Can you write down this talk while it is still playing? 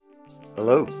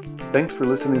Hello. Thanks for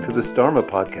listening to this Dharma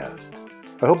podcast.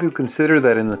 I hope you consider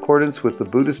that in accordance with the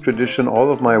Buddhist tradition, all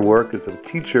of my work as a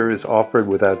teacher is offered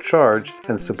without charge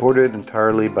and supported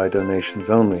entirely by donations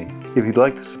only. If you'd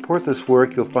like to support this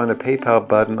work, you'll find a PayPal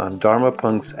button on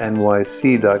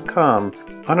dharmapunksnyc.com.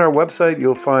 On our website,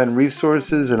 you'll find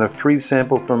resources and a free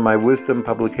sample from my Wisdom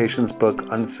Publications book,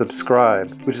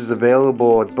 Unsubscribe, which is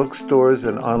available at bookstores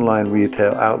and online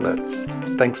retail outlets.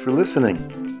 Thanks for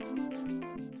listening.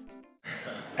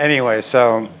 Anyway,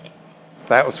 so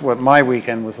that was what my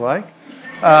weekend was like.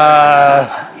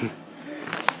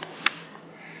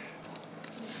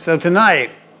 So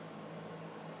tonight,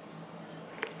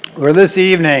 or this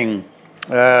evening,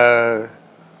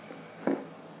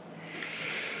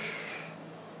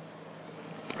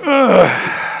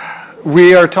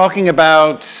 we are talking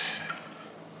about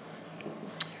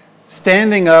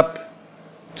standing up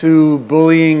to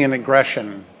bullying and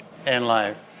aggression in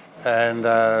life. And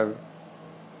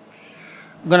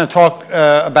I'm going to talk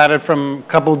about it from a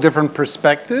couple different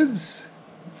perspectives,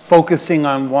 focusing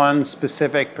on one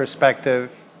specific perspective,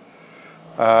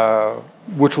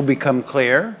 which will become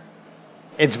clear.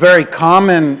 It's very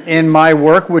common in my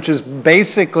work, which is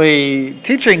basically,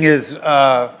 teaching is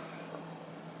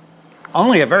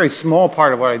only a very small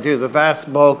part of what I do. The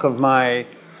vast bulk of my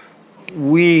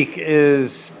week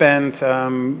is spent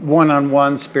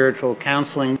one-on-one spiritual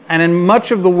counseling. And in much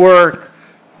of the work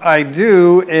I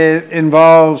do, it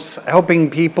involves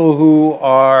helping people who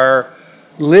are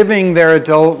living their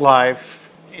adult life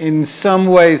in some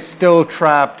ways still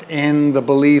trapped in the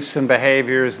beliefs and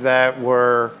behaviors that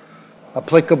were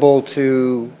applicable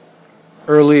to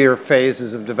earlier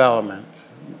phases of development,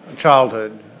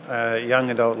 childhood,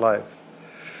 young adult life.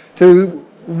 To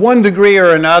one degree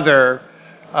or another,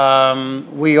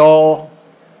 we all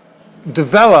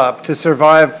develop to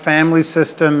survive family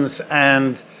systems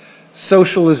and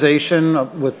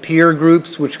socialization with peer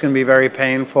groups, which can be very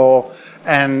painful,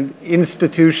 and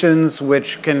institutions,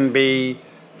 which can be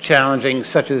challenging,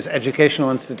 such as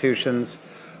educational institutions.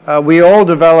 We all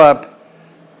develop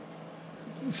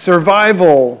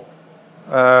survival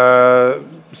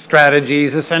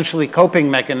strategies, essentially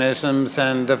coping mechanisms,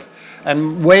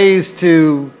 and ways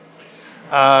to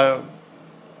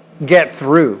get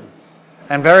through.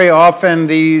 And very often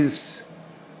these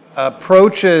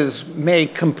approaches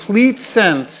make complete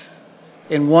sense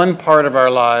in one part of our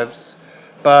lives,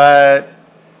 but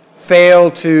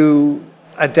fail to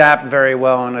adapt very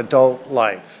well in adult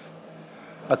life.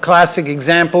 A classic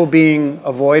example being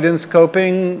avoidance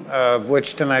coping, of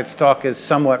which tonight's talk is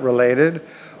somewhat related.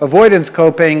 Avoidance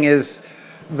coping is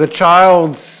the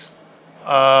child's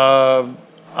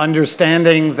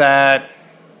understanding that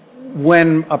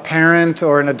when a parent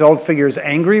or an adult figure is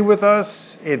angry with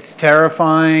us, it's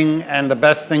terrifying, and the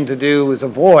best thing to do is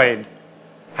avoid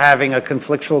having a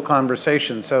conflictual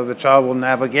conversation. So the child will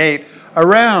navigate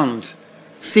around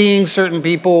seeing certain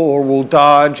people or will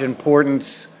dodge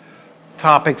important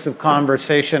topics of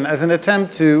conversation as an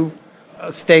attempt to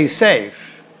stay safe.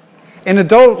 In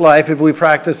adult life, if we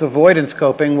practice avoidance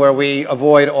coping, where we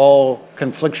avoid all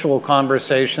conflictual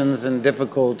conversations and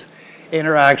difficult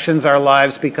interactions, our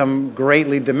lives become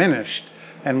greatly diminished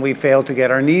and we fail to get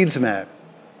our needs met.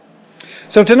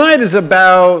 So tonight is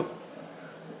about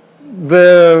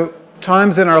the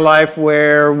times in our life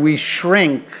where we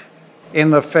shrink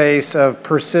in the face of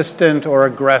persistent or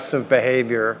aggressive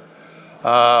behavior,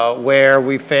 where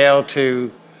we fail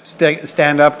to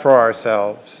stand up for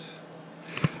ourselves.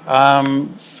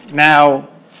 Now,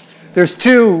 there's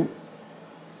two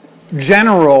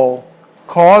general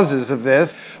causes of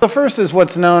this. The first is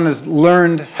what's known as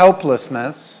learned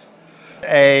helplessness,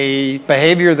 a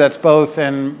behavior that's both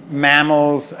in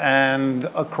mammals and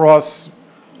across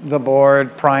the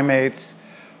board, primates,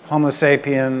 Homo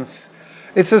sapiens.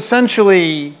 It's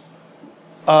essentially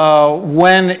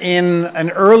when in an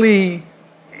early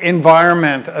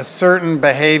environment a certain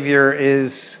behavior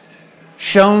is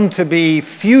shown to be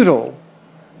futile,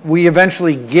 we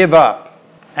eventually give up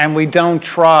and we don't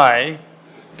try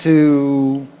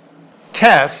to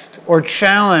test or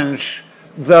challenge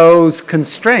those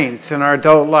constraints in our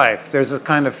adult life. There's a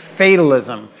kind of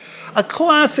fatalism. A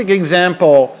classic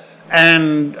example,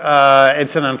 and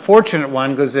it's an unfortunate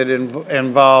one because it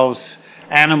involves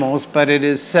animals, but it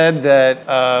is said that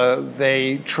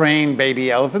they train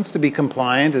baby elephants to be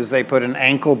compliant as they put an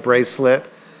ankle bracelet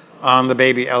on the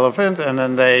baby elephant, and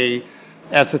then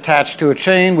that's attached to a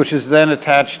chain, which is then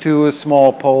attached to a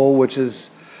small pole, which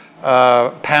is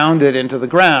pounded into the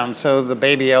ground, so the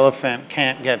baby elephant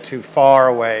can't get too far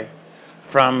away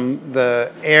from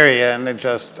the area, and it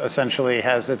just essentially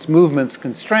has its movements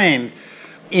constrained.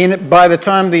 by the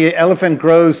time the elephant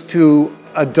grows to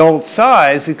adult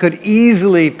size, it could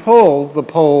easily pull the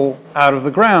pole out of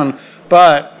the ground,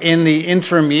 but in the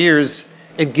interim years,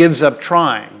 it gives up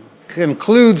trying.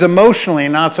 Concludes emotionally,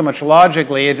 not so much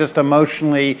logically, it just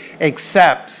emotionally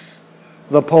accepts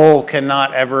the pole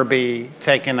cannot ever be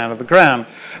taken out of the ground.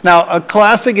 Now, a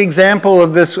classic example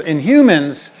of this in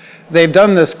humans, they've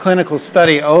done this clinical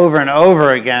study over and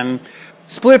over again,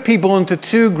 split people into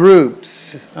two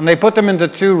groups, and they put them into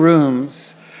two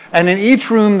rooms, and in each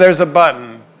room there's a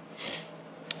button,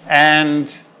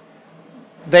 and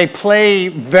they play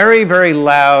very, very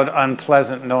loud,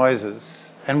 unpleasant noises.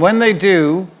 And when they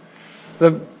do,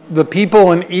 the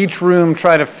people in each room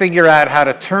try to figure out how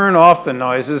to turn off the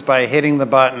noises by hitting the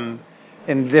button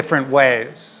in different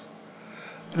ways.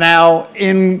 Now,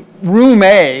 in room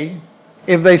A,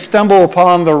 if they stumble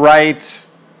upon the right,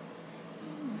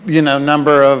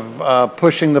 number of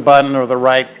pushing the button or the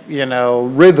right,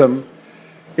 rhythm,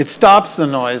 it stops the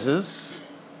noises.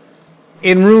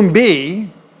 In room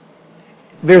B,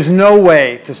 there's no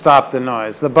way to stop the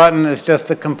noise. The button is just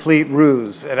a complete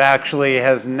ruse. It actually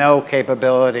has no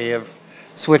capability of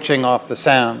switching off the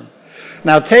sound.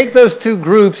 Now take those two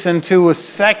groups into a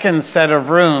second set of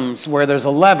rooms where there's a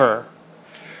lever.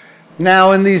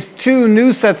 Now in these two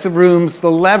new sets of rooms, the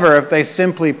lever, if they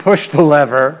simply push the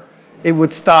lever, it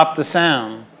would stop the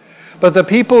sound. But the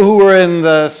people who were in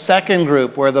the second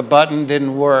group where the button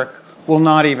didn't work will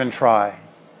not even try.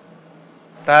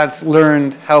 That's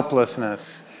learned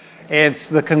helplessness. It's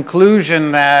the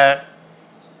conclusion that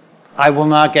I will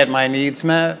not get my needs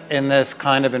met in this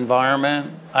kind of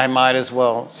environment. I might as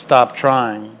well stop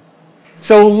trying.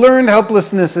 So learned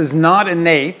helplessness is not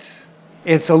innate.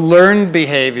 It's a learned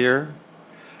behavior.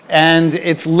 And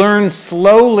it's learned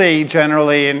slowly,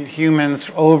 generally, in humans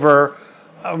over,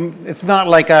 it's not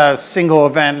like a single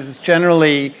event. It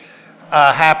generally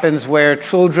happens where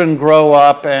children grow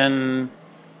up in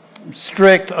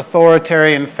strict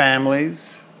authoritarian families.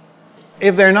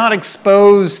 If they're not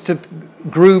exposed to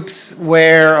groups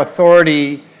where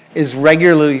authority is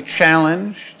regularly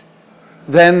challenged,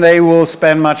 then they will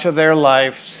spend much of their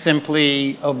life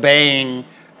simply obeying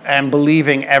and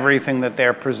believing everything that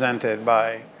they're presented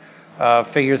by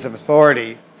figures of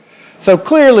authority. So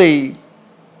clearly,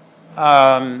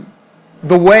 the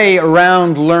way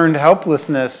around learned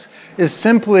helplessness is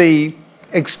simply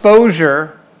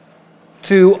exposure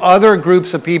to other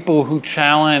groups of people who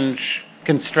challenge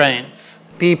constraints,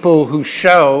 people who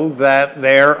show that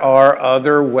there are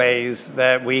other ways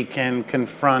that we can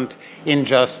confront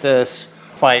injustice,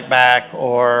 fight back,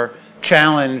 or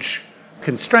challenge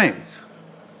constraints.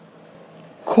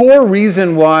 Core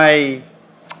reason why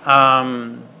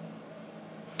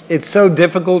it's so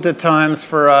difficult at times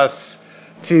for us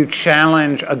to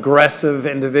challenge aggressive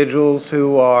individuals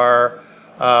who are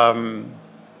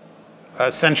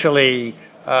essentially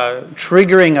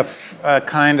triggering a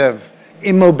kind of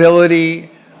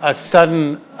immobility, a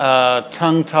sudden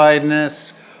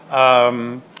tongue-tiedness,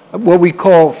 what we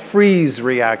call freeze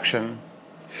reaction,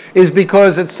 is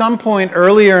because at some point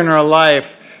earlier in our life,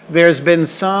 there's been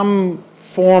some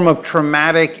form of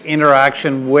traumatic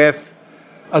interaction with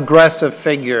aggressive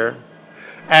figure.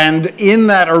 And in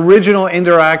that original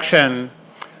interaction,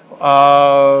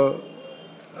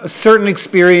 certain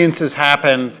experiences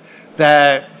happened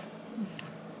that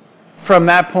from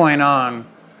that point on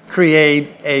create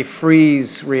a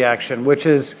freeze reaction, which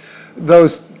is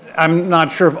those, I'm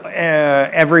not sure if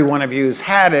every one of you has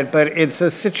had it, but it's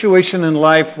a situation in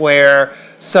life where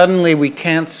suddenly we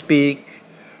can't speak,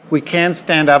 we can't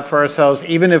stand up for ourselves,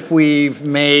 even if we've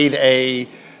made a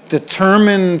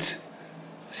determined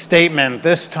statement,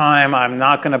 this time I'm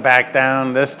not going to back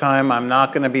down, this time I'm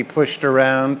not going to be pushed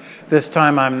around, this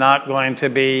time I'm not going to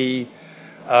be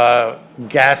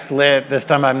gaslit, this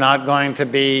time I'm not going to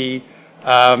be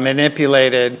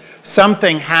manipulated.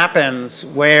 Something happens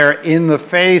where in the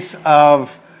face of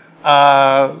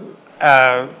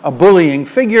a bullying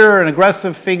figure, an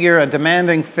aggressive figure, a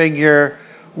demanding figure,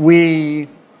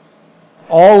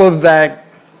 all of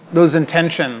those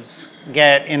intentions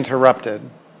get interrupted.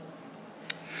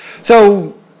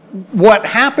 So what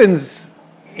happens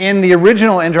in the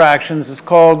original interactions is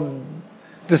called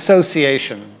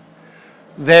dissociation.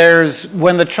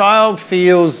 When the child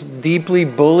feels deeply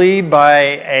bullied by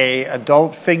an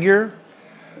adult figure,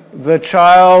 the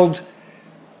child,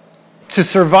 to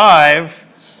survive,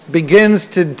 begins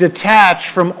to detach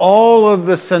from all of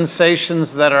the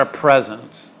sensations that are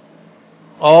present,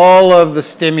 all of the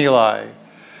stimuli,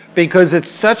 because it's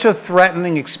such a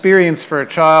threatening experience for a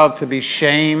child to be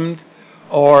shamed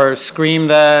or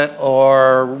screamed at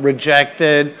or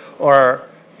rejected or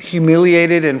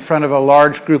humiliated in front of a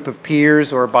large group of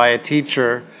peers or by a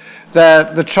teacher,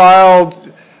 that the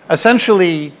child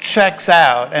essentially checks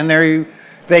out and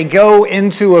they go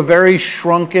into a very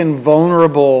shrunken,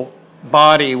 vulnerable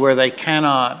body where they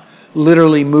cannot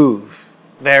literally move.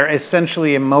 They're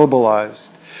essentially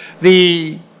immobilized.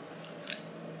 The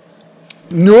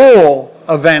neural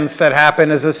events that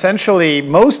happen is essentially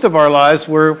most of our lives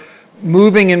we're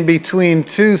moving in between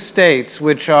two states,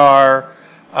 which are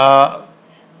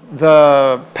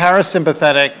the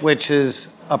parasympathetic, which is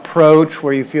approach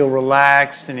where you feel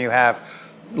relaxed and you have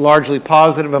largely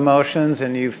positive emotions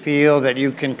and you feel that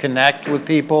you can connect with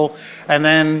people, and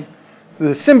then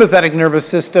the sympathetic nervous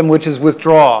system, which is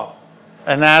withdrawal,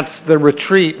 and that's the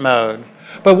retreat mode.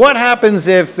 But what happens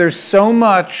if there's so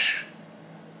much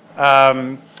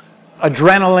adrenaline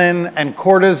and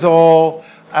cortisol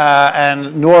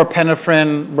and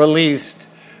norepinephrine released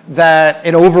that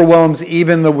it overwhelms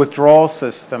even the withdrawal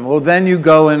system? Well, then you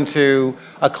go into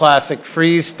a classic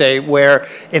freeze state where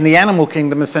in the animal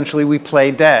kingdom, essentially, we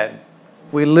play dead.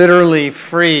 We literally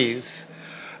freeze.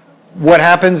 What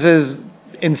happens is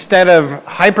instead of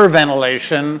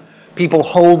hyperventilation, people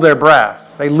hold their breath.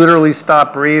 They literally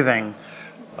stop breathing.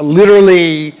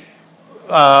 Literally,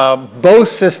 both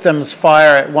systems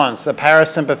fire at once, the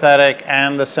parasympathetic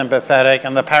and the sympathetic,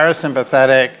 and the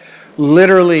parasympathetic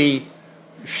literally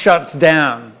shuts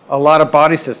down a lot of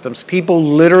body systems.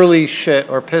 People literally shit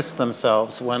or piss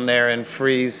themselves when they're in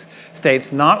freeze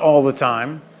states, not all the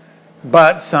time,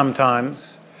 but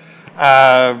sometimes.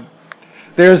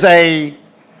 There's a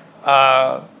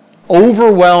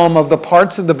overwhelm of the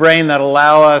parts of the brain that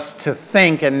allow us to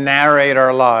think and narrate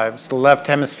our lives. The left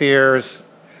hemispheres,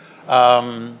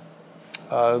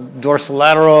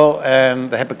 dorsolateral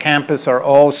and the hippocampus are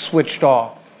all switched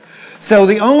off. So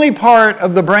the only part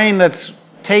of the brain that's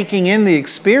taking in the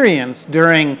experience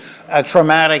during a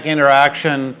traumatic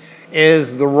interaction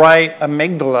is the right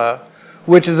amygdala,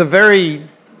 which is a very,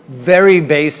 very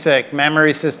basic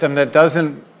memory system that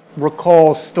doesn't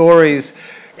recall stories.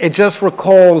 It just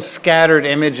recalls scattered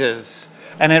images,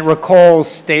 and it recalls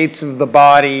states of the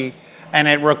body, and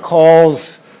it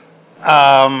recalls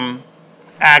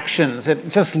actions. It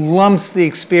just lumps the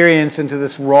experience into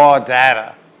this raw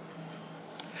data.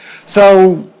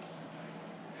 So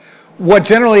what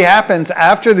generally happens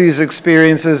after these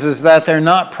experiences is that they're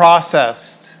not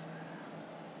processed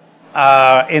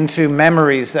into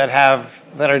memories that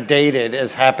are dated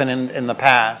as happened in the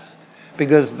past,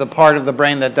 because the part of the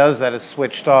brain that does that is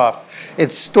switched off.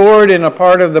 It's stored in a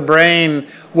part of the brain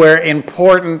where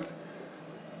important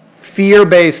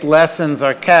fear-based lessons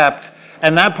are kept,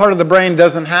 and that part of the brain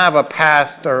doesn't have a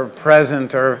past or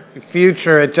present or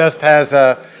future. It just has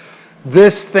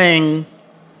this thing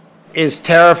is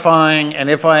terrifying, and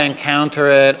if I encounter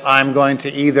it, I'm going to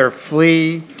either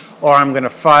flee, or I'm going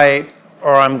to fight,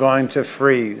 or I'm going to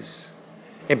freeze.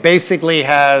 It basically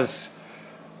has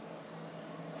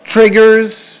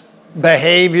triggers,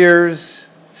 behaviors,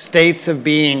 states of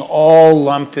being all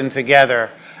lumped in together.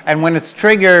 And when it's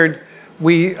triggered,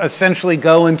 we essentially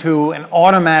go into an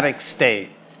automatic state.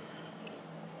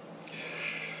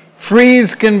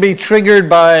 Freeze can be triggered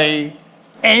by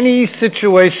any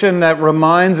situation that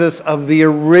reminds us of the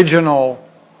original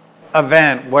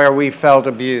event where we felt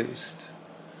abused.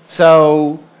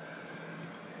 So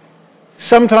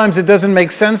sometimes it doesn't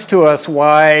make sense to us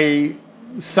why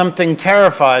something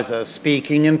terrifies us,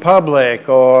 speaking in public,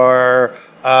 or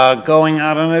going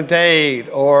out on a date,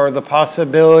 or the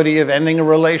possibility of ending a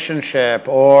relationship,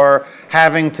 or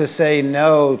having to say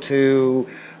no to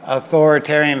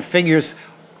authoritarian figures.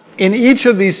 In each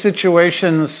of these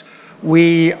situations,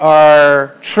 we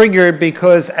are triggered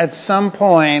because at some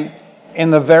point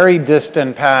in the very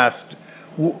distant past,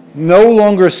 no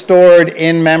longer stored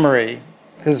in memory,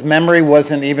 because memory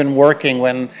wasn't even working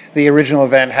when the original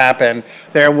event happened,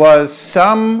 there was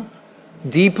some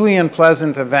deeply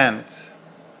unpleasant event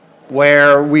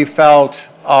where we felt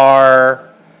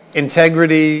our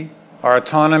integrity, our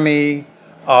autonomy,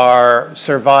 our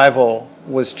survival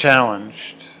was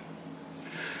challenged.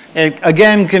 It,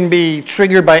 again, can be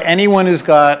triggered by anyone who's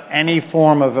got any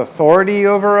form of authority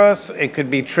over us. It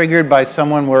could be triggered by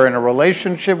someone we're in a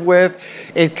relationship with.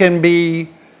 It can be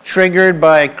triggered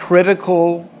by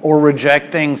critical or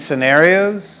rejecting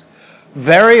scenarios.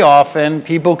 Very often,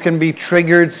 people can be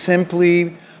triggered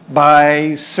simply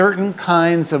by certain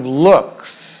kinds of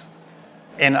looks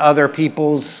in other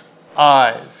people's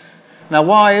eyes. Now,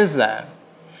 why is that?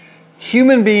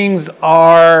 Human beings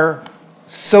are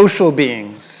social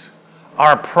beings.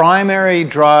 Our primary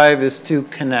drive is to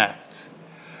connect.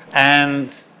 And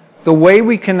the way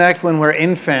we connect when we're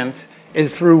infant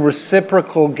is through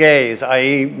reciprocal gaze,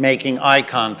 i.e. making eye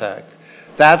contact.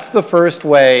 That's the first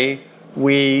way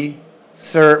we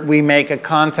make a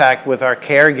contact with our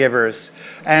caregivers.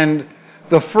 And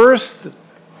the first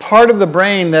part of the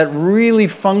brain that really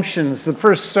functions, the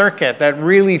first circuit that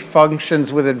really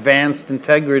functions with advanced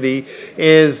integrity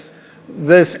is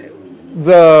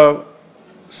the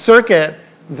circuit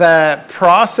that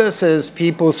processes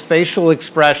people's facial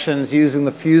expressions using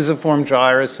the fusiform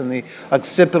gyrus and the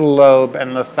occipital lobe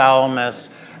and the thalamus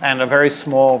and a very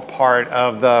small part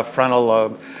of the frontal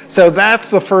lobe. So that's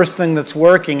the first thing that's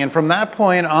working. And from that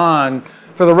point on,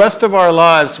 for the rest of our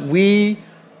lives, we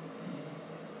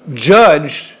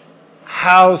judge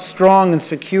how strong and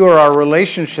secure our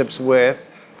relationships with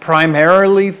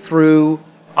primarily through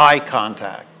eye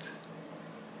contact.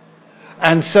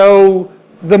 And so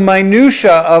the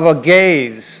minutia of a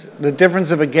gaze, the difference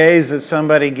of a gaze that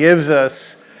somebody gives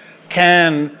us,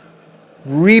 can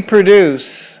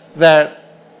reproduce that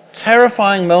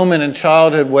terrifying moment in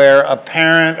childhood where a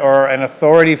parent or an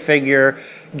authority figure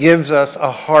gives us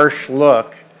a harsh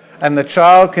look. And the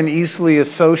child can easily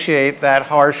associate that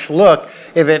harsh look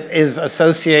if it is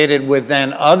associated with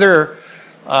then other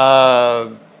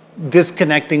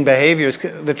disconnecting behaviors.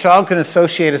 The child can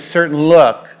associate a certain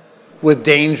look with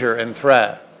danger and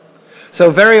threat.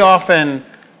 So very often,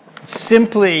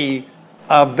 simply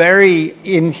a very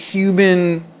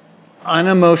inhuman,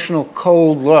 unemotional,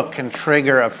 cold look can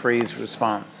trigger a freeze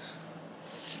response.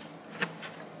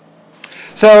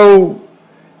 So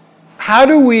how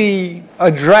do we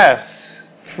address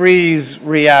freeze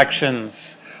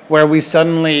reactions where we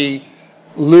suddenly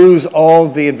lose all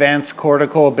of the advanced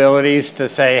cortical abilities to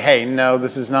say, hey, no,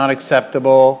 this is not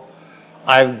acceptable.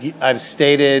 I've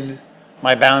stated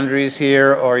my boundaries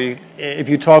here, or if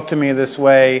you talk to me this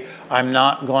way, I'm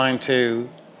not going to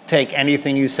take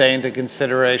anything you say into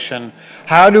consideration.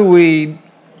 How do we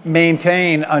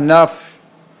maintain enough,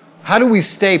 how do we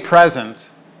stay present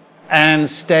and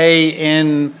stay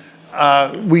in,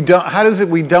 we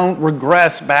don't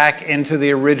regress back into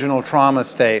the original trauma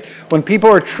state? When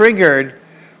people are triggered,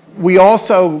 we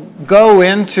also go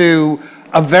into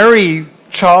a very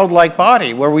childlike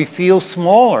body where we feel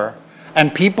smaller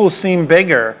and people seem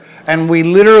bigger, and we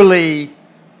literally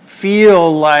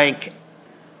feel like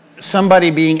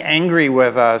somebody being angry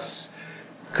with us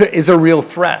is a real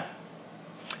threat.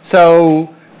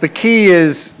 So the key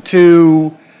is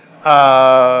to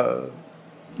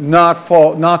not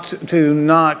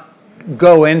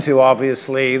go into,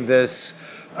 obviously, this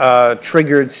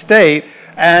triggered state.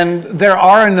 And there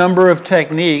are a number of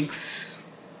techniques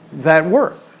that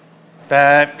work,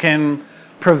 that can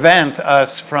prevent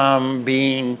us from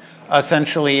being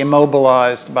essentially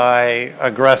immobilized by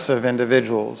aggressive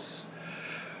individuals.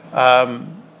 The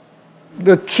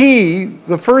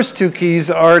first two keys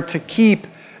are to keep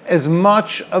as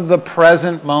much of the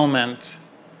present moment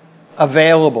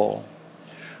available.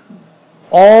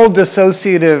 All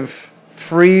dissociative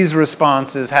freeze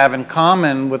responses have in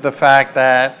common with the fact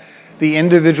that the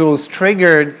individual who's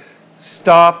triggered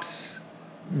stops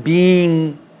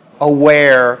being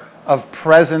aware of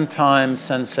present time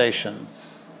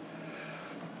sensations.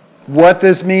 What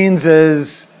this means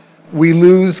is we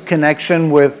lose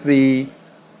connection with the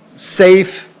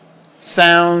safe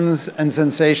sounds and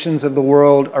sensations of the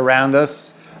world around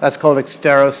us. That's called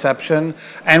exteroception.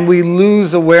 And we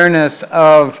lose awareness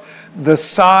of the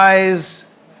size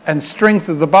and strength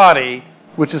of the body,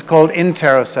 which is called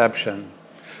interoception.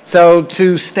 So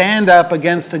to stand up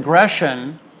against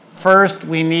aggression, first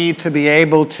we need to be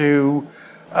able to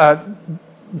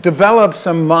develop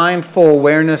some mindful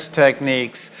awareness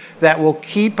techniques that will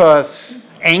keep us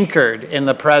anchored in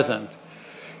the present.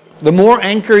 The more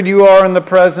anchored you are in the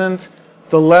present,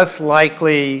 the less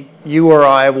likely you or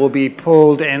I will be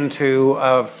pulled into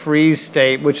a freeze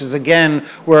state, which is, again,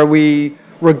 where we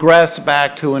regress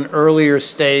back to an earlier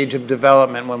stage of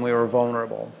development when we were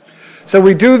vulnerable. So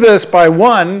we do this by,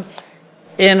 one,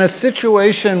 in a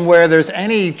situation where there's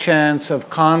any chance of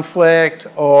conflict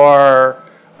or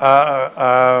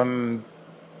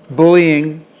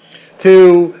bullying,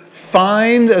 to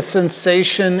find a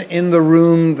sensation in the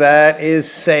room that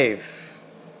is safe,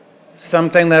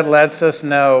 something that lets us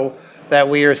know that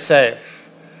we are safe.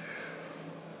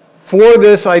 For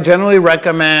this, I generally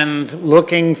recommend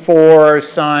looking for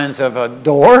signs of a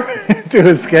door to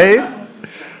escape,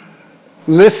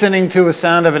 listening to a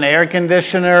sound of an air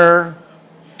conditioner,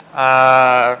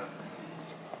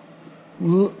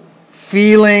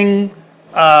 feeling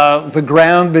the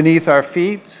ground beneath our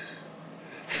feet,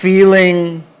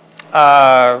 feeling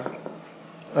a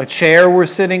chair we're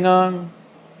sitting on.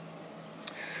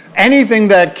 Anything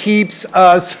that keeps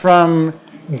us from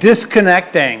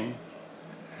disconnecting.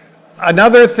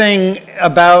 Another thing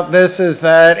about this is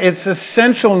that it's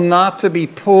essential not to be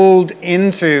pulled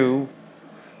into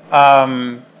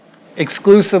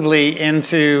exclusively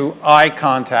into eye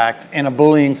contact in a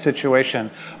bullying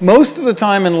situation. Most of the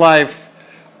time in life,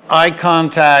 eye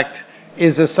contact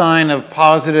is a sign of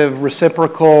positive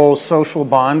reciprocal social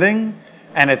bonding,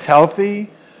 and it's healthy.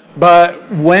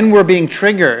 But when we're being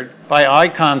triggered by eye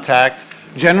contact,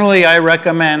 generally I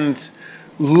recommend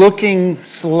looking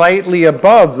slightly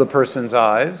above the person's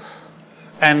eyes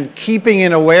and keeping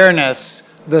in awareness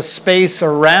the space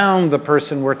around the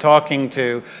person we're talking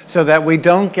to so that we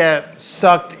don't get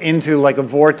sucked into, like a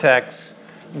vortex,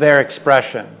 their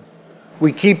expression.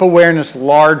 We keep awareness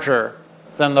larger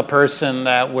than the person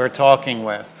that we're talking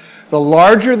with. The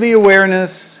larger the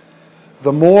awareness,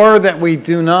 the more that we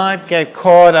do not get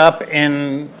caught up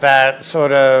in that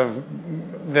sort of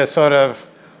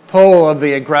pull of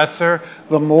the aggressor,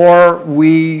 the more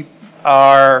we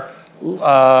are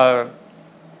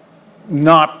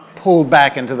not pulled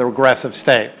back into the aggressive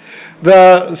state.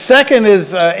 The second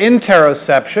is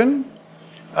interoception,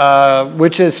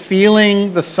 which is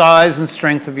feeling the size and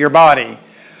strength of your body.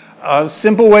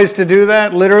 Simple ways to do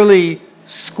that: literally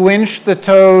squinch the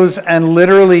toes and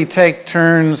literally take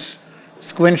turns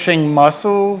squinching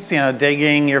muscles,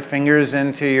 digging your fingers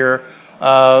into your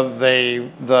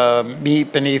the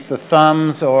meat beneath the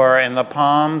thumbs or in the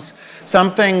palms.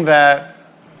 Something that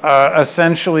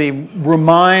essentially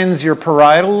reminds your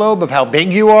parietal lobe of how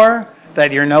big you are,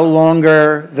 that you're no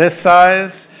longer this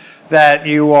size, that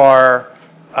you are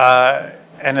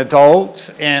an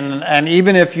adult, and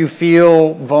even if you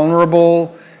feel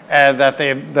vulnerable, that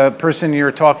the person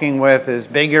you're talking with is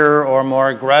bigger or more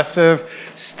aggressive,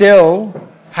 still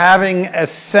having a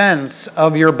sense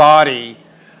of your body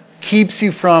keeps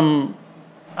you from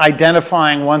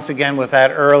identifying once again with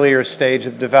that earlier stage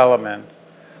of development.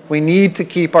 We need to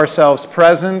keep ourselves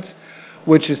present,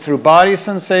 which is through body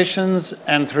sensations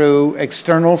and through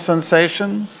external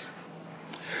sensations.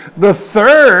 The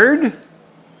third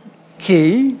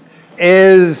key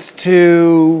is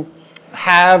to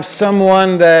have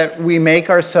someone that we make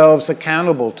ourselves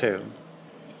accountable to.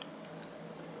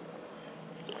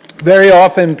 Very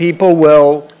often people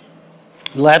will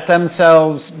let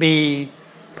themselves be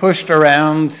pushed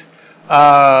around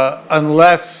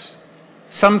unless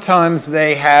sometimes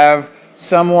they have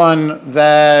someone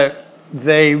that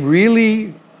they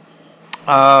really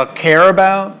care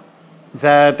about,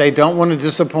 that they don't want to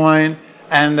disappoint,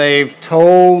 and they've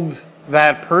told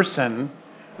that person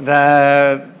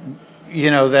that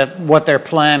that what their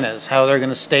plan is, how they're going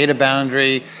to state a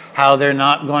boundary, how they're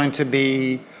not going to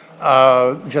be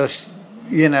how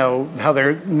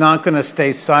they're not going to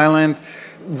stay silent.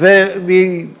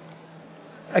 The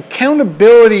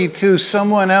accountability to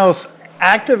someone else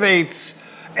activates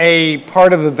a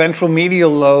part of the ventral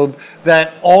medial lobe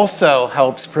that also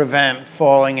helps prevent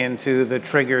falling into the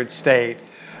triggered state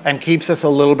and keeps us a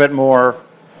little bit more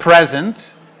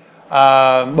present.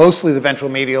 Mostly the ventral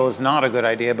medial is not a good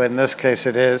idea, but in this case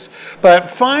it is.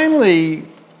 But finally,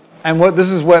 this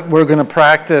is what we're going to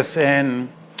practice in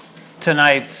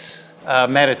tonight's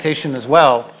meditation as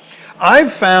well,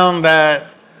 I've found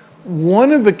that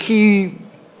one of the key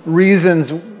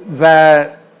reasons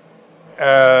that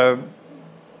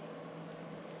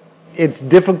it's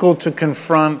difficult to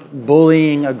confront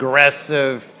bullying,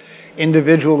 aggressive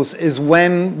individuals is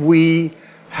when we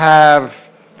have,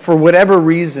 for whatever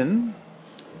reason,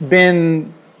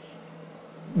 been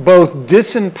both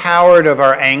disempowered of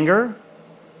our anger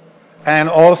and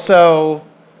also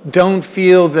don't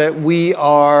feel that we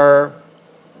are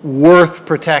worth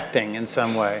protecting in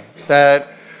some way, that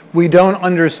we don't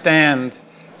understand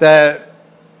that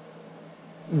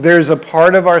there's a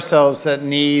part of ourselves that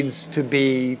needs to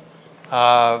be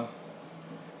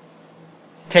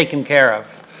taken care of.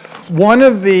 One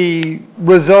of the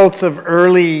results of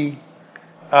early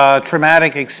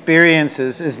traumatic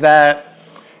experiences is that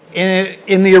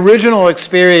in the original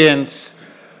experience,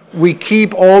 we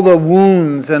keep all the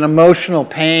wounds and emotional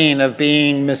pain of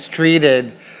being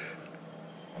mistreated,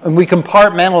 and we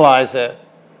compartmentalize it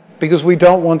because we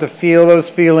don't want to feel those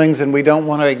feelings and we don't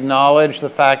want to acknowledge the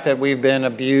fact that we've been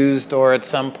abused or at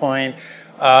some point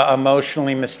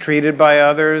emotionally mistreated by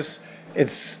others. We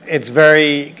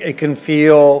can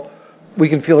feel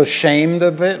ashamed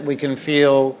of it, we can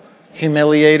feel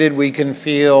humiliated, we can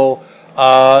feel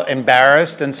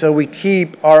embarrassed, and so we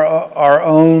keep our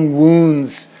own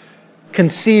wounds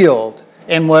concealed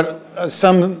in what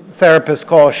some therapists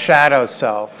call a shadow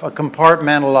self, a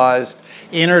compartmentalized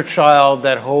inner child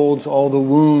that holds all the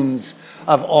wounds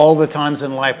of all the times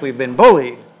in life we've been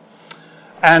bullied.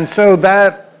 And so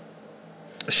that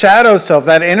shadow self,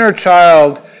 that inner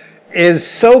child, is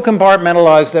so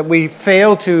compartmentalized that we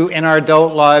fail to, in our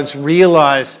adult lives,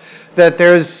 realize that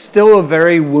there's still a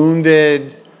very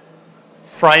wounded,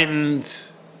 frightened,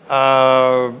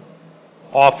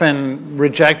 often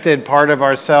rejected part of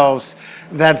ourselves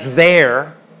that's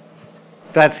there,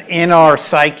 that's in our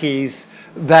psyches,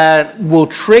 that will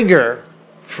trigger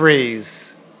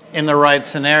freeze in the right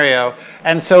scenario.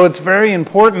 And so it's very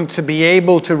important to be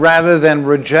able to, rather than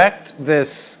reject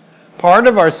this part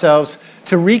of ourselves,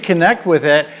 to reconnect with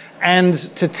it and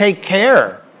to take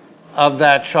care of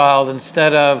that child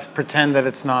instead of pretend that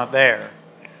it's not there.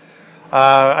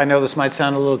 I know this might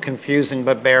sound a little confusing,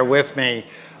 but bear with me.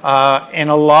 In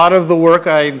a lot of the work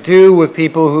I do with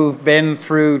people who've been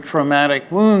through traumatic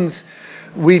wounds,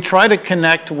 we try to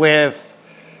connect with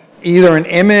either an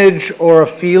image or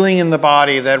a feeling in the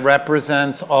body that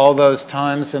represents all those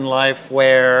times in life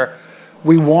where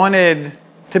we wanted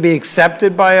to be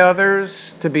accepted by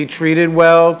others, to be treated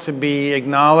well, to be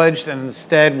acknowledged, and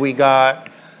instead we got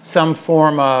some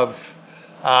form of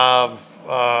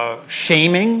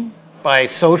shaming by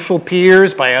social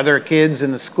peers, by other kids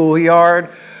in the schoolyard,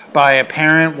 by a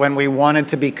parent when we wanted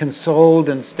to be consoled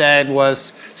instead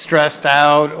was stressed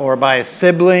out, or by a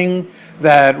sibling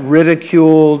that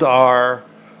ridiculed our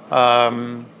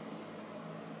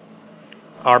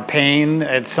pain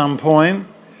at some point.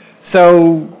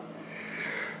 So,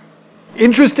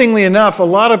 interestingly enough, a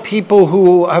lot of people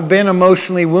who have been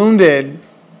emotionally wounded,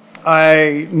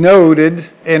 I noted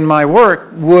in my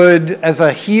work, would, as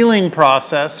a healing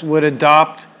process, would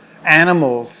adopt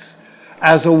animals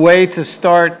as a way to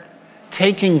start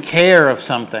taking care of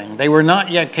something. They were not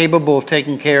yet capable of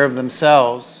taking care of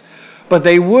themselves, but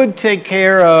they would take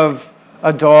care of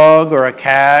a dog or a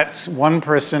cat. One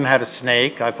person had a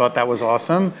snake. I thought that was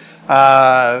awesome.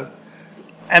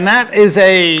 And that is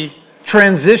a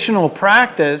transitional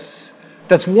practice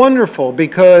that's wonderful,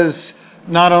 because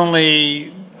not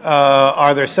only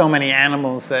are there so many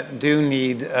animals that do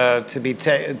need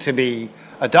to be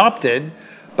adopted,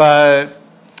 but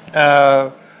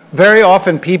very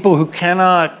often people who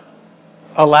cannot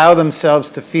allow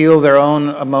themselves to feel their own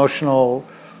emotional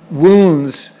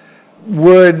wounds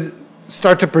would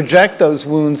start to project those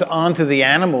wounds onto the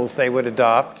animals they would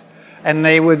adopt, and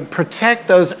they would protect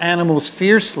those animals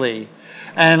fiercely.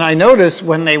 And I noticed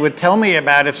when they would tell me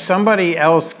about if somebody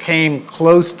else came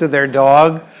close to their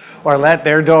dog or let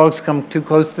their dogs come too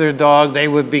close to their dog, they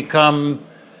would become,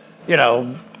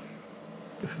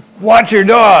 watch your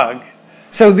dog.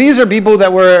 So these are people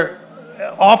that were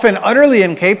often utterly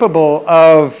incapable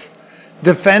of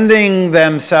defending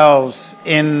themselves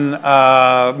in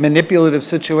manipulative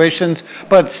situations,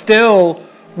 but still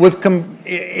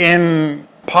in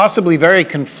possibly very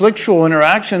conflictual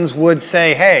interactions would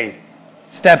say, hey,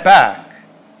 step back.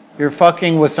 You're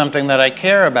fucking with something that I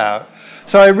care about.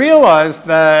 So I realized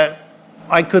that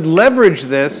I could leverage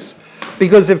this,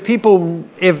 because if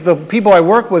the people I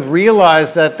work with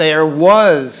realized that there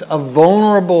was a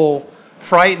vulnerable,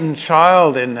 frightened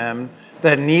child in them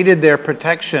that needed their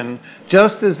protection,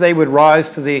 just as they would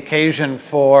rise to the occasion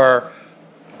for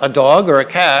a dog or a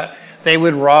cat, they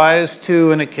would rise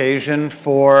to an occasion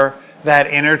for that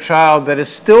inner child that is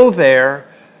still there,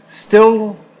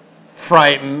 still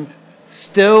frightened,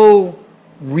 still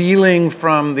reeling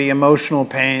from the emotional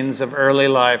pains of early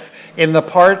life, in the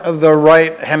part of the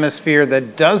right hemisphere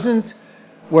that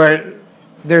where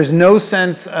there's no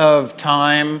sense of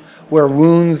time, where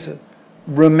wounds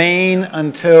remain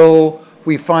until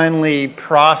we finally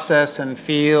process and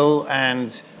feel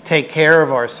and take care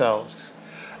of ourselves.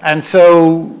 And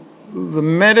so the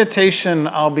meditation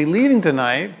I'll be leading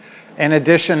tonight, in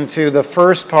addition to the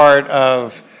first part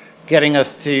of getting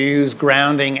us to use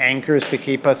grounding anchors to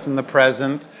keep us in the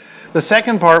present, the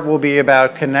second part will be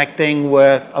about connecting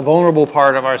with a vulnerable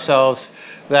part of ourselves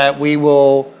that we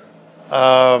will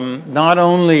not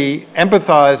only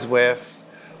empathize with,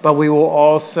 but we will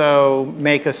also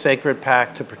make a sacred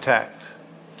pact to protect.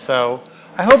 So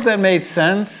I hope that made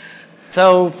sense.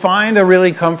 So find a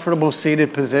really comfortable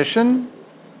seated position.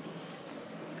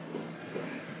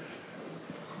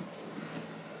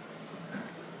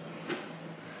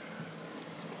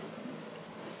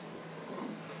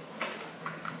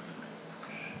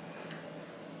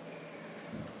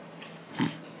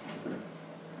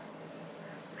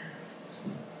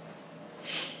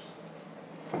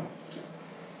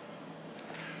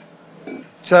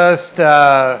 Just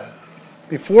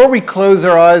before we close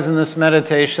our eyes in this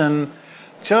meditation,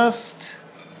 just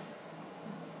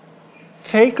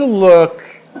take a look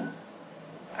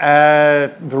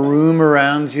at the room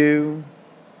around you,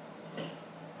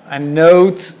 And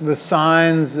note the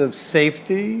signs of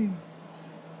safety.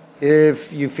 If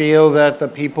you feel that the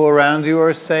people around you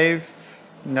are safe,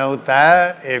 note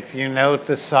that. If you note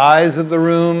the size of the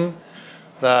room,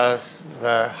 the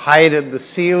height of the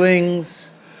ceilings,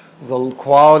 the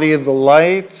quality of the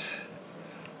light,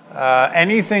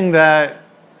 anything that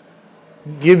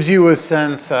gives you a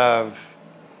sense of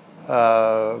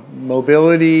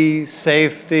mobility,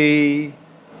 safety,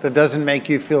 that doesn't make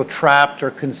you feel trapped or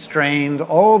constrained.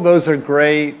 All those are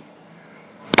great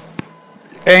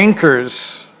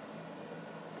anchors.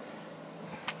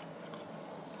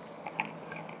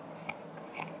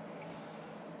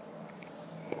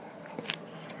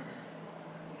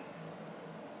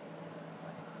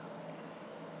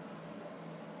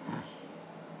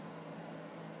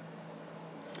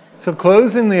 So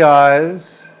closing the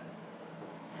eyes,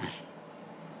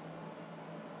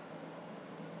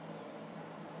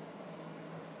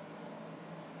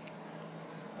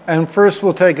 and first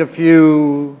we'll take a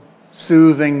few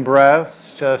soothing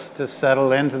breaths just to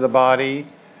settle into the body.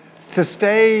 To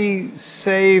stay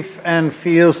safe and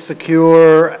feel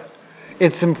secure,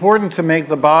 it's important to make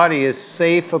the body as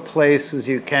safe a place as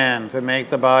you can, to make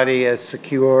the body as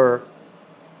secure.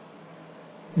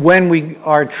 When we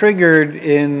are triggered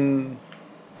in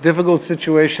difficult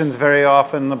situations, very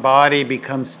often the body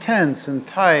becomes tense and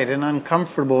tight and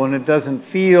uncomfortable, and it doesn't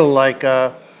feel like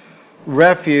a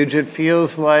refuge. It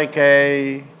feels like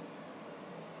a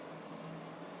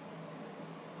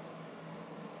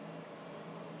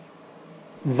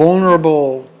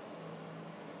vulnerable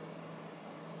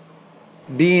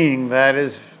being that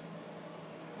is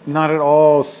not at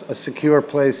all a secure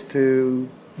place to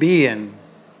be in.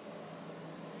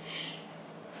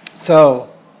 So,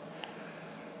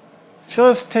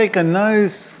 just take a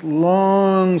nice,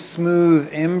 long, smooth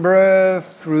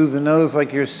in-breath through the nose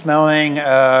like you're smelling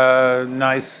a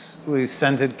nicely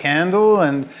scented candle.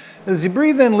 And as you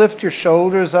breathe in, lift your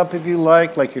shoulders up if you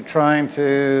like you're trying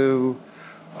to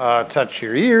touch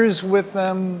your ears with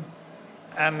them.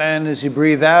 And then as you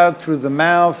breathe out through the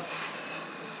mouth,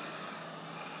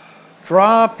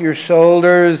 drop your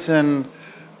shoulders and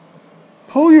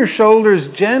pull your shoulders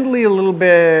gently a little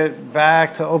bit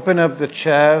back to open up the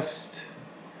chest.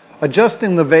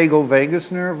 Adjusting the vagal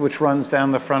vagus nerve, which runs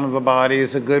down the front of the body,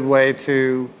 is a good way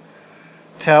to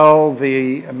tell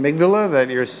the amygdala that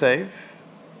you're safe.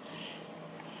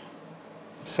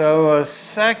 So a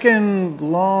second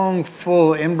long,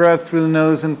 full in-breath through the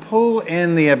nose and pull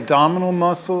in the abdominal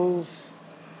muscles.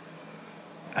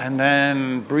 And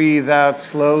then breathe out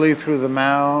slowly through the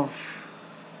mouth.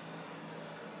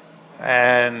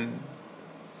 And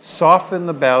soften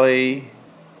the belly,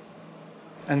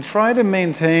 and try to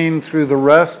maintain through the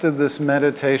rest of this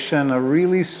meditation a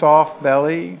really soft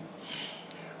belly.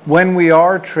 When we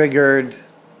are triggered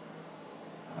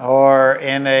or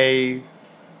in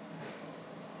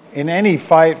any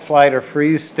fight, flight, or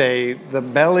freeze state, the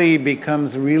belly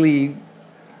becomes really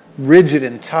rigid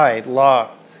and tight,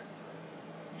 locked.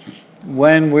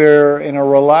 When we're in a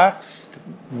relaxed,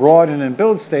 broaden and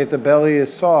build state, the belly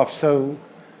is soft. So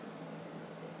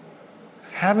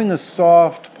having a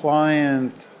soft,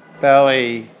 pliant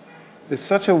belly is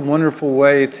such a wonderful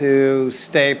way to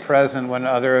stay present when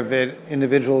other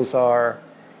individuals are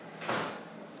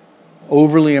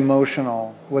overly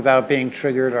emotional without being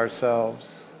triggered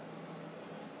ourselves.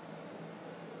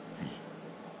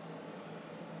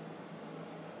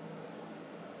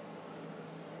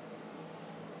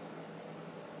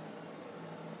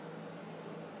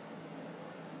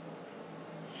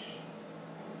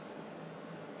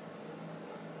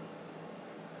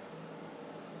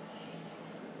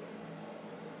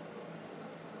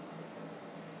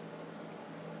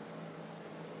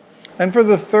 And for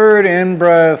the third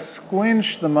in-breath,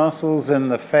 squinch the muscles in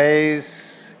the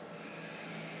face,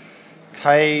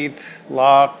 tight,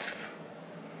 locked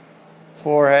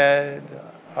forehead,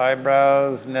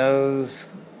 eyebrows, nose,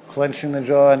 clenching the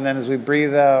jaw. And then as we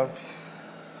breathe out,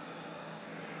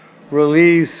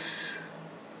 release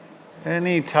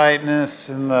any tightness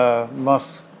in the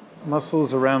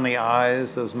muscles around the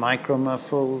eyes, those micro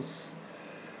muscles,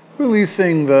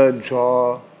 releasing the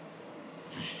jaw.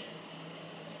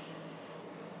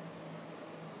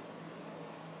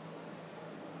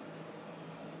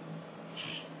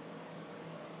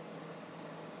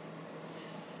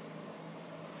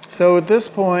 So at this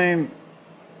point,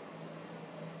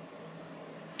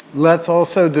 let's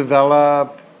also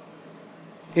develop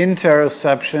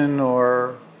interoception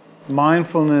or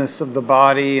mindfulness of the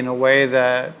body in a way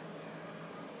that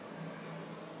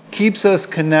keeps us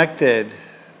connected.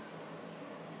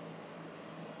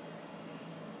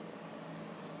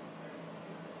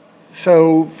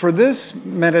 So for this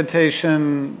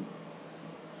meditation,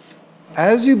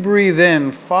 as you breathe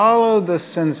in, follow the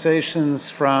sensations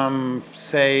from,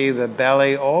 say, the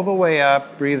belly all the way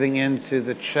up, breathing into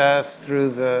the chest,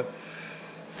 through the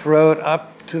throat,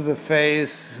 up to the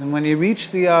face. And when you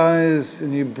reach the eyes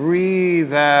and you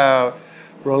breathe out,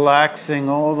 relaxing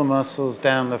all the muscles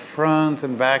down the front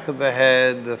and back of the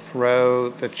head, the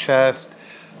throat, the chest,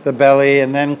 the belly,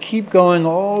 and then keep going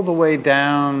all the way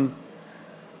down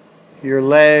your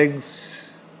legs,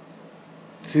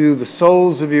 to the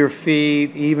soles of your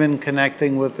feet, even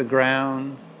connecting with the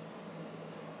ground.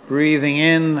 Breathing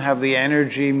in, have the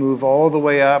energy move all the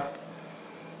way up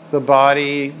the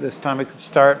body. This time it could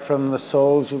start from the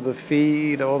soles of the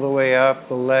feet, all the way up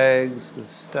the legs, the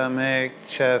stomach,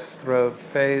 chest, throat,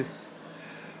 face.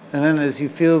 And then as you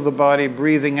feel the body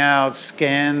breathing out,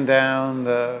 scan down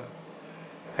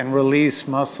and release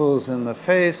muscles in the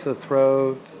face, the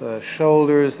throat, the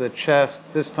shoulders, the chest.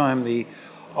 This time the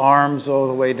arms all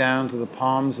the way down to the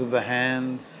palms of the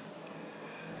hands.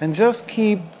 And just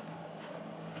keep,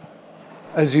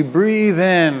 as you breathe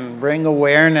in, bring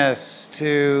awareness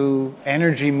to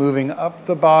energy moving up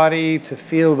the body, to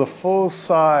feel the full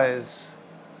size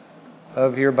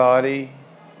of your body.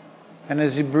 And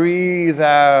as you breathe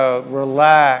out,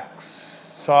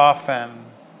 relax, soften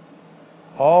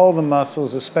all the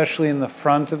muscles, especially in the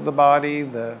front of the body,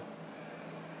 the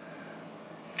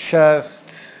chest,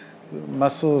 the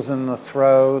muscles in the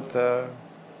throat, the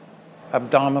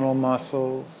abdominal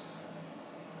muscles,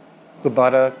 the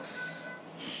buttocks.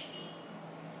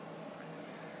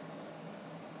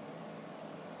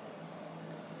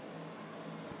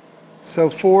 So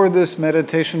for this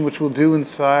meditation, which we'll do in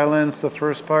silence, the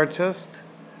first part, just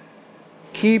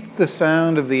keep the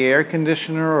sound of the air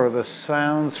conditioner or the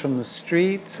sounds from the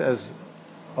streets as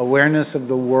awareness of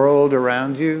the world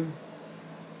around you.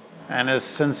 And as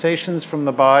sensations from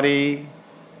the body,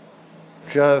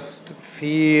 just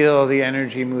feel the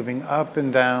energy moving up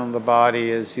and down the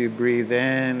body as you breathe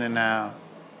in and out.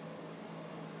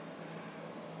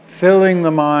 Filling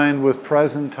the mind with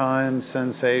present time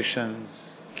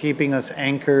sensations, keeping us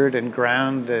anchored and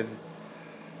grounded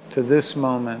to this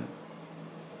moment.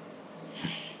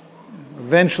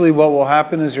 Eventually what will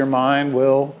happen is your mind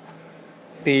will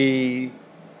be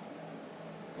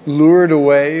lured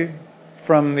away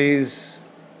from these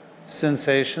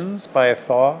sensations by a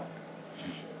thought.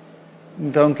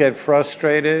 Don't get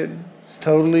frustrated. It's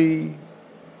totally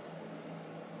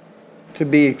to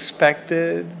be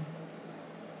expected.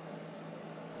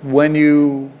 When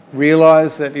you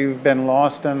realize that you've been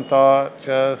lost in thought,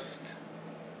 just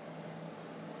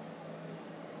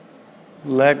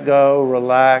let go,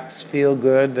 relax, feel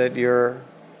good that you're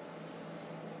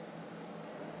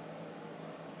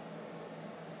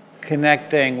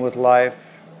connecting with life.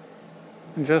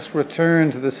 And just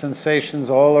return to the sensations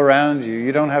all around you.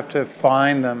 You don't have to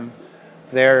find them.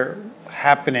 They're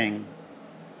happening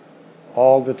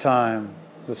all the time.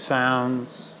 The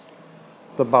sounds,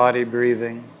 the body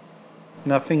breathing.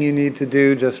 Nothing you need to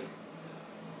do, just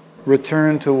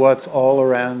return to what's all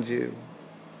around you.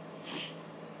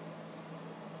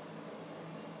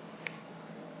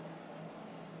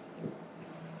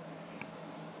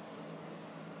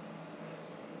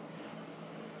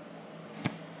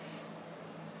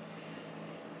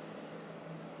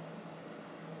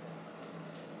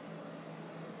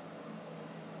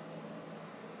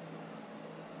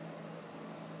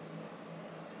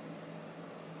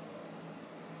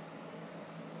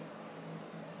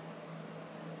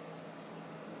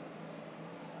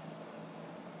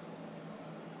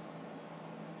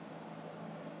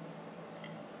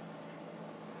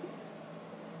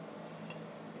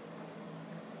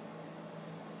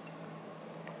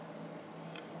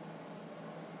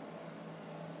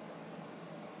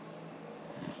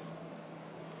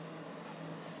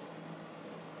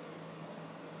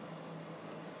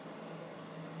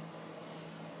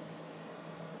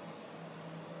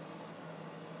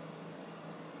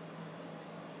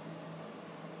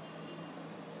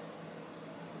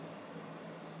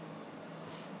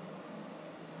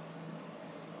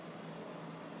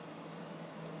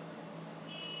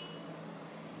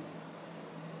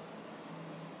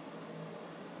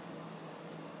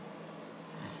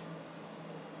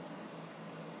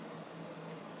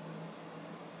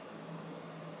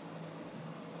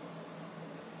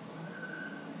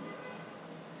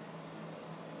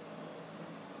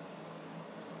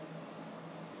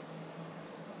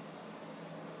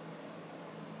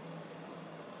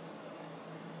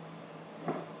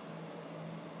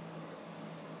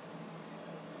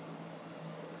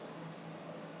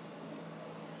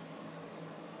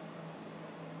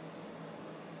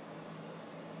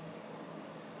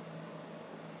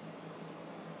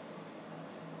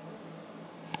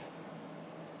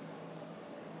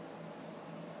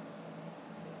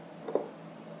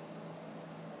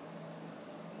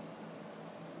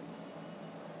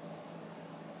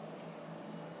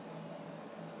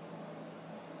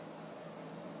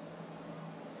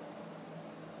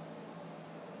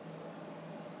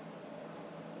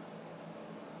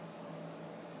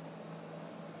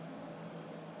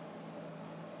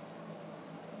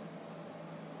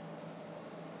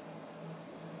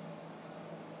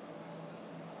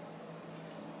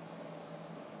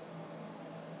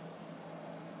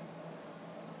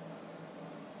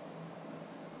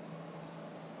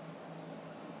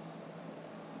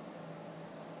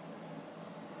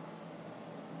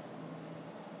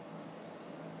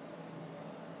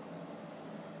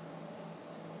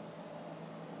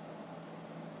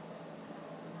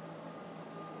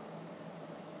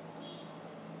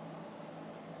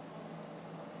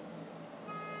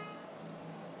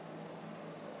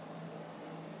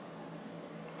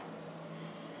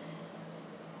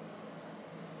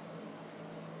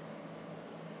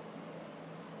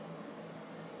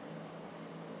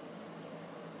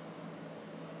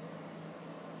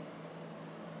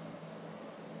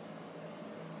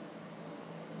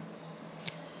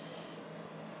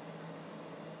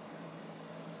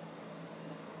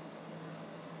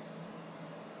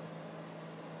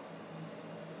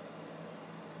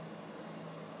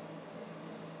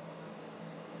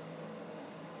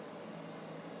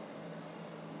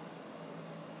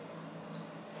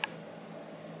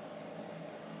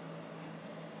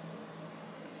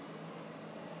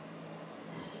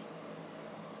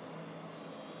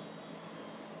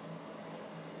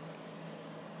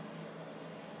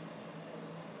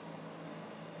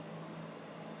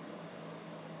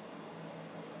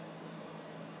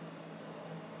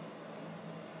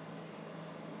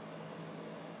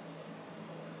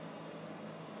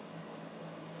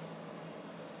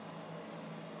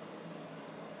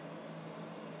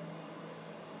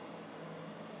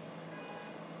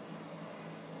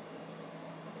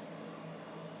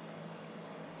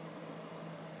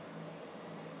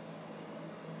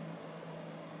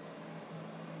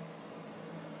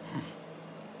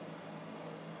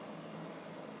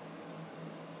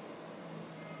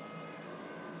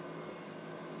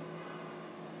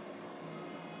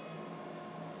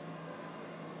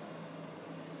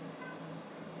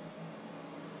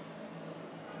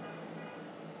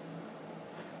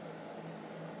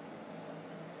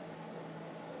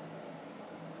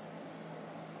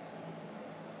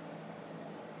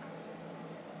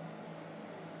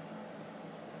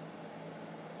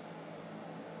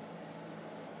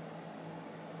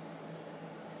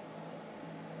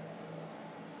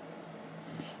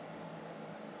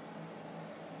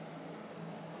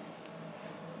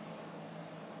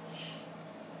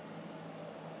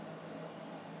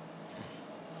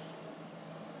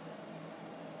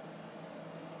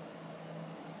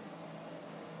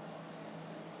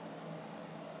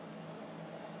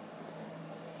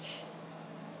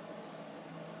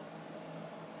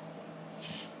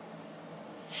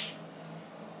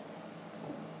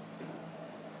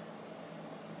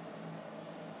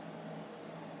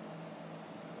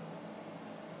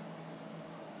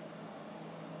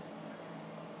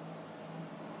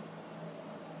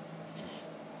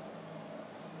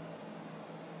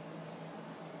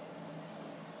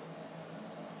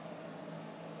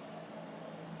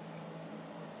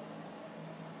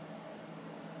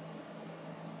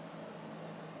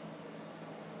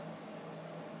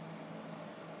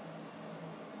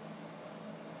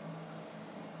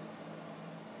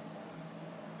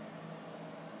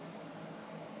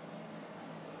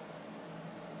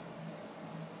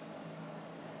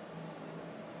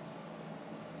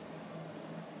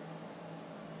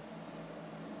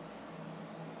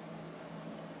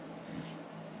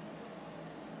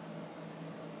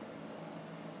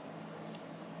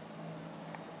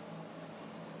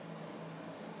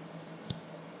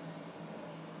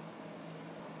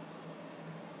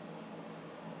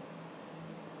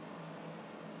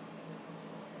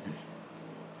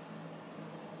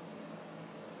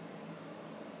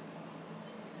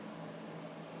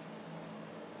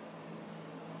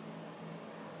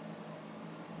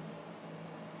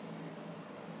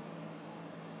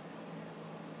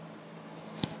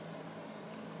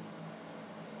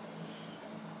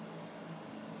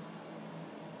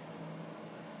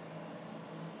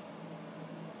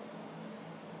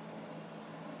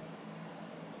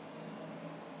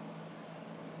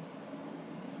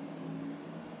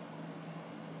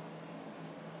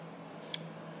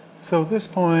 So at this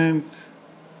point,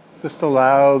 just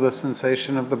allow the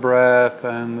sensation of the breath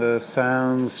and the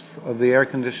sounds of the air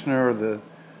conditioner or the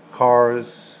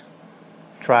cars,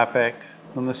 traffic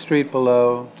on the street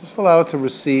below. Just allow it to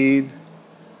recede.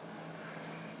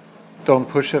 Don't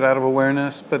push it out of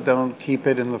awareness, but don't keep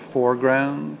it in the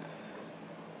foreground.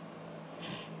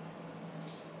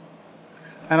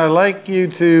 And I'd like you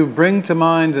to bring to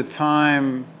mind a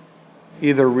time,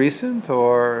 either recent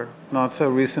or not so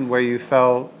recent, where you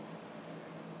felt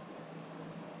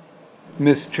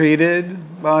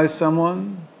mistreated by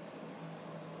someone.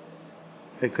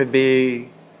 It could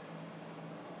be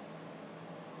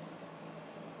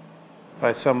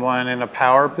by someone in a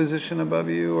power position above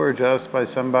you, or just by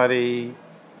somebody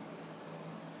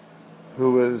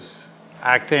who was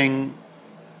acting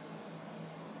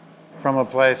from a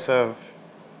place of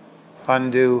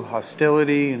undue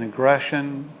hostility and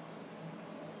aggression.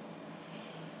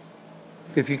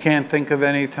 If you can't think of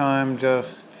any time,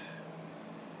 just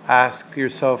ask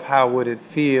yourself, how would it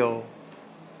feel?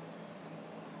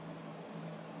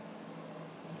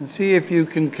 And see if you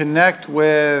can connect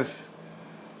with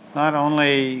not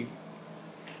only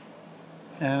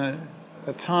a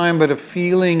time, but a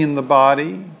feeling in the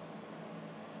body.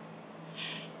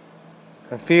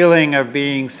 A feeling of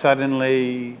being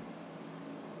suddenly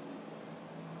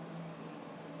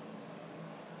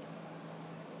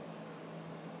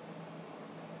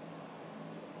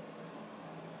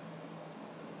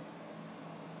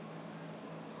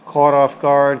caught off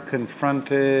guard,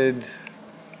 confronted,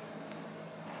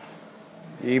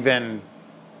 even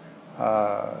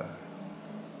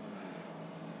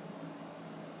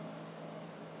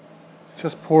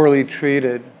just poorly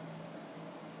treated.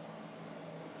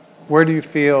 Where do you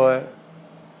feel it?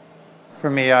 For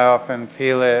me, I often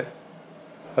feel it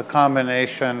a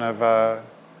combination of a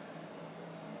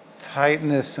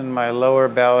tightness in my lower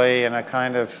belly and a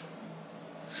kind of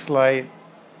slight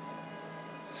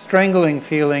strangling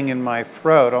feeling in my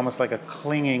throat, almost like a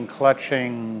clinging,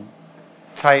 clutching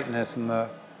tightness in the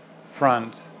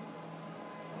front.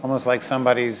 Almost like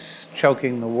somebody's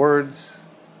choking the words.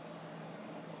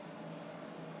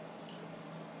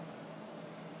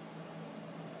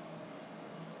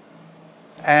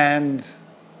 And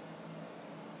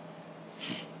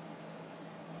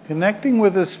connecting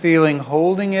with this feeling,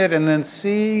 holding it, and then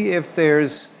see if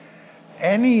there's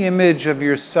any image of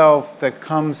yourself that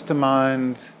comes to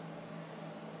mind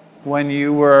when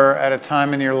you were at a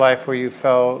time in your life where you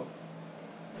felt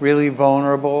really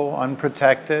vulnerable,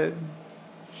 unprotected.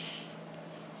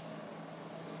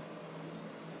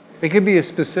 It could be a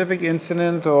specific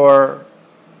incident or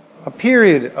a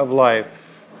period of life.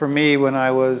 For me, when I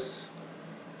was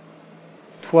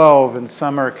 12 in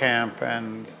summer camp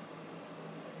and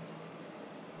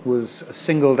was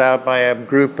singled out by a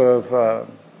group of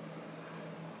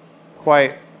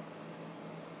quite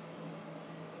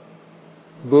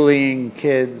bullying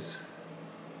kids.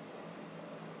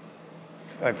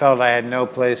 I felt I had no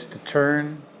place to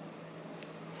turn.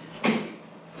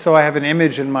 So I have an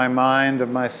image in my mind of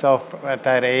myself at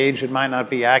that age. It might not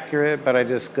be accurate, but I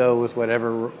just go with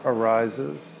whatever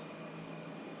arises.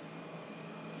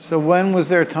 So when was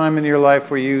there a time in your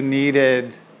life where you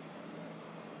needed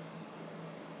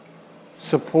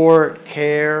support,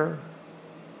 care,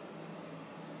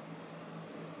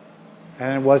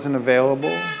 and it wasn't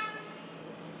available?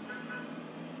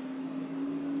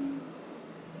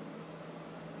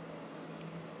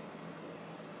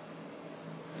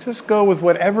 Just go with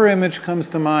whatever image comes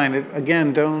to mind.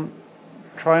 Again,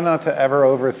 try not to ever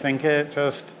overthink it.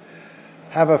 Just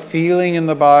have a feeling in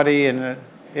the body and,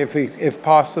 if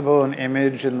possible, an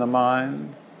image in the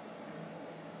mind.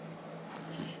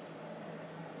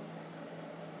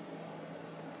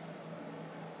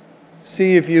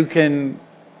 See if you can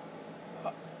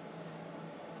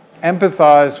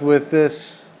empathize with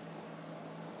this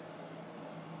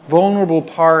vulnerable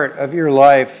part of your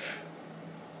life.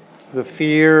 The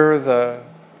fear, the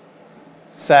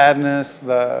sadness,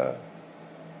 the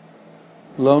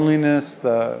loneliness,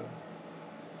 the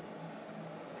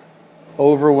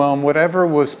overwhelm, whatever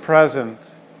was present,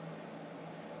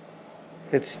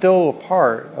 it's still a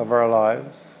part of our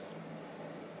lives,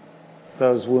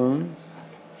 those wounds.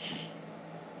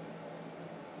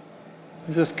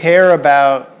 Just care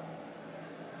about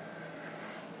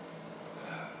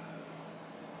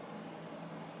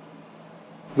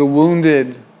the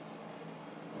wounded,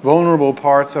 vulnerable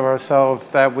parts of ourselves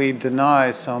that we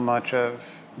deny so much of,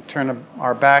 turn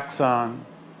our backs on,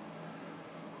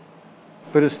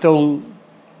 but is still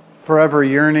forever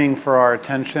yearning for our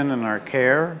attention and our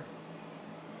care.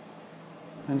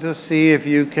 And just see if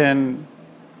you can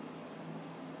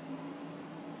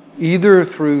either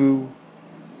through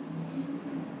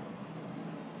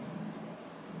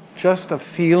just a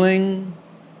feeling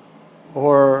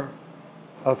or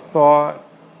a thought,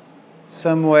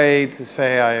 some way to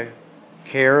say, I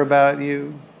care about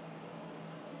you.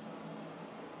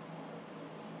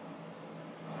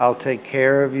 I'll take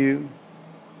care of you.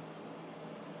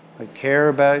 I care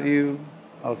about you.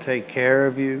 I'll take care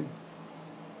of you.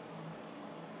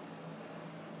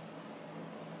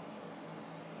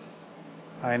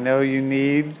 I know you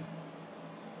need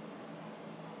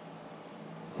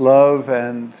love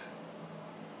and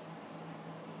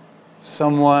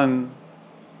someone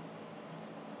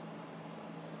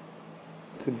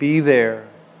to be there.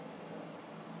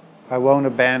 I won't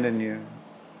abandon you.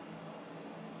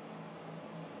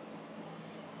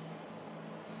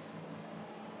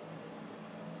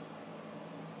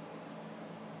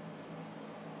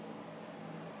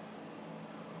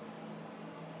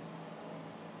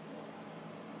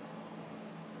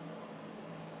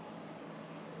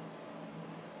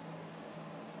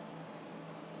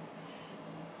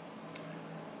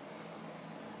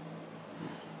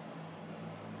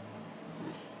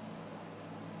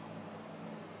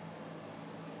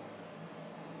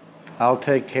 I'll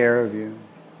take care of you.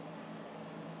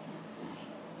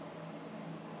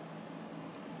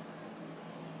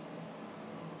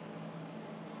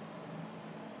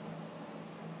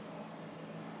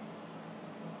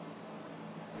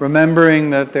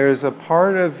 Remembering that there's a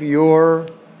part of your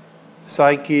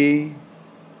psyche,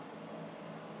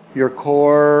 your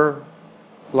core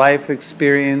life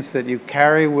experience that you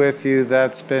carry with you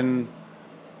that's been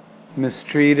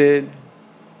mistreated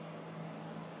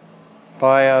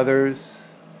by others.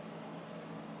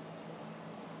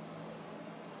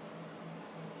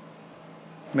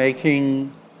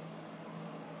 Making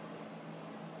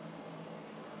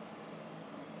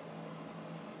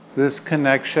this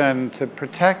connection to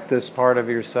protect this part of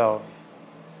yourself.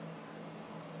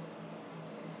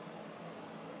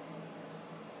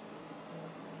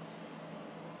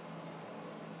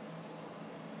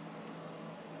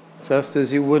 Just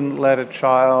as you wouldn't let a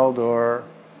child or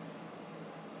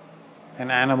an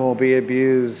animal be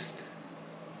abused,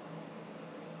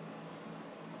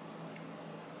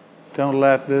 don't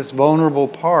let this vulnerable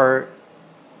part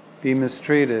be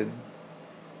mistreated.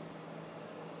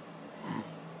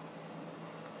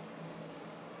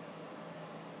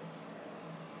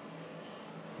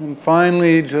 And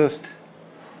finally,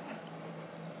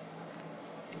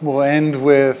 we'll end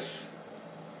with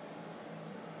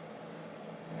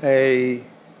a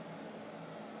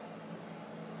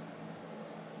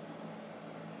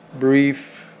brief,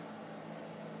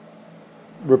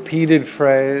 repeated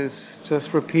phrase,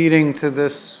 just repeating to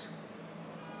this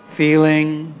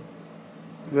feeling,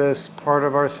 this part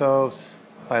of ourselves,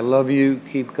 I love you,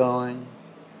 keep going.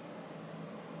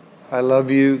 I love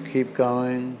you, keep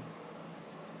going.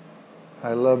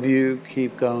 I love you,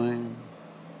 keep going.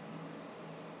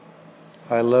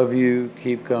 I love you,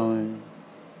 keep going.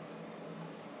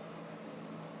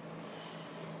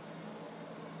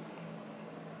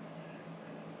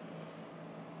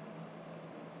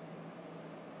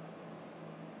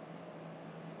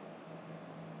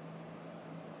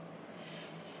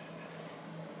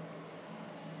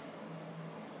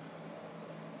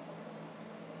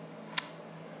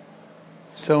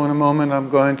 So in a moment I'm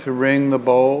going to ring the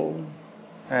bowl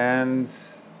and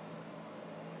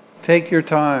take your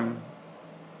time.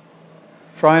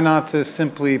 Try not to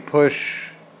simply push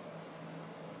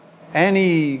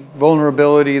any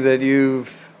vulnerability that you've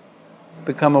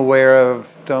become aware of.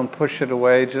 Don't push it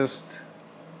away. Just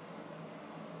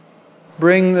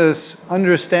bring this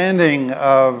understanding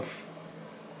of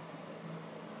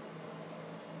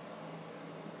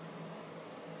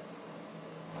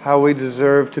how we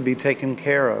deserve to be taken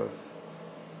care of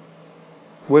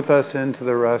with us into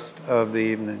the rest of the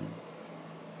evening.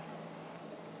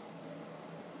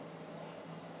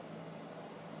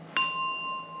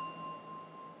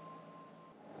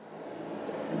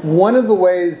 One of the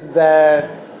ways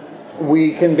that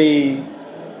we can be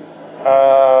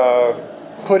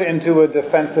put into a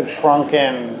defensive,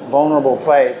 shrunken, vulnerable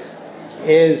place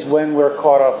is when we're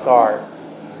caught off guard.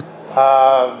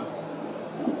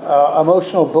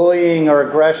 Emotional bullying or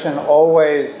aggression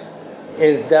always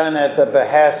is done at the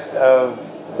behest of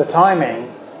the timing,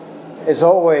 is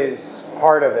always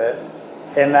part of it,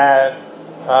 in that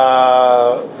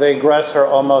the aggressor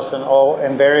almost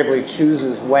invariably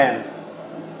chooses when.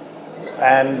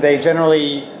 And they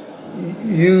generally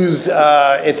use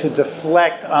it to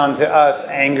deflect onto us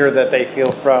anger that they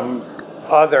feel from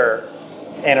other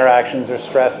interactions or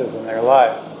stresses in their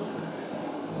life.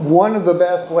 one of the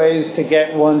best ways to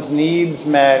get one's needs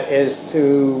met is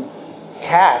to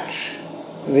catch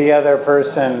the other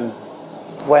person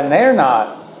when they're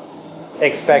not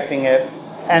expecting it,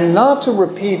 and not to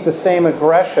repeat the same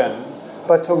aggression,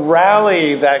 but to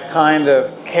rally that kind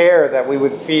of care that we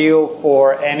would feel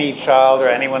for any child or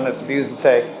anyone that's abused and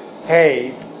say,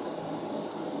 hey,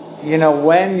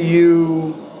 when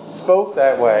you spoke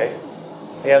that way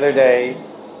the other day,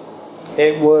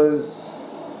 it was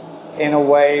in a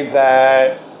way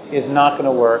that is not going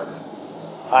to work.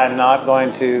 I'm not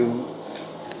going to,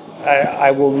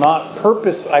 I will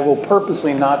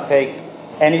purposely not take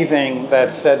anything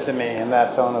that's said to me in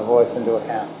that tone of voice into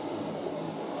account.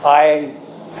 I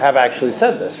have actually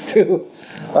said this to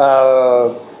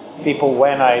people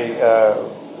when I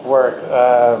work,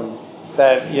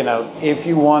 that,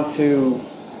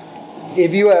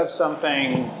 if you have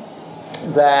something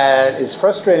that is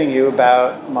frustrating you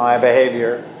about my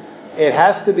behavior, it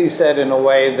has to be said in a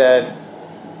way that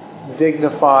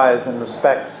dignifies and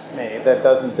respects me, that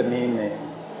doesn't demean me,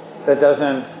 that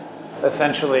doesn't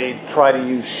essentially try to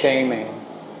use shaming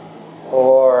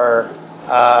or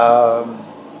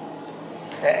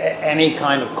any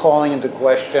kind of calling into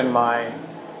question my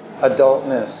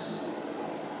adultness,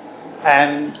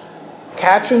 and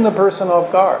catching the person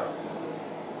off guard.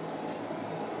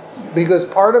 Because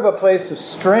part of a place of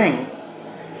strength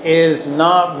is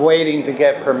not waiting to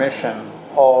get permission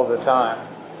all the time.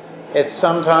 It's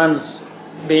sometimes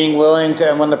being willing to,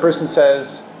 and when the person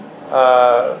says,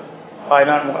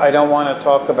 I don't want to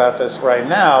talk about this right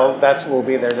now, that will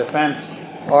be their defense.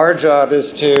 Our job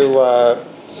is to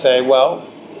say, well,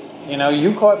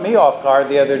 you caught me off guard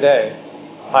the other day.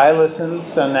 I listened,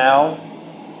 so now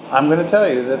I'm going to tell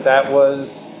you that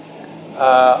was,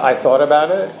 I thought about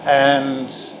it,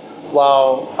 and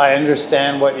while I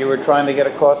understand what you were trying to get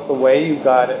across, the way you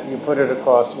put it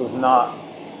across was not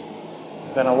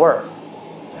going to work.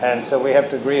 And so we have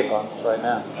to agree upon this right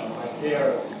now. Right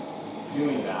there,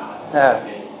 doing that.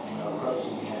 Yeah.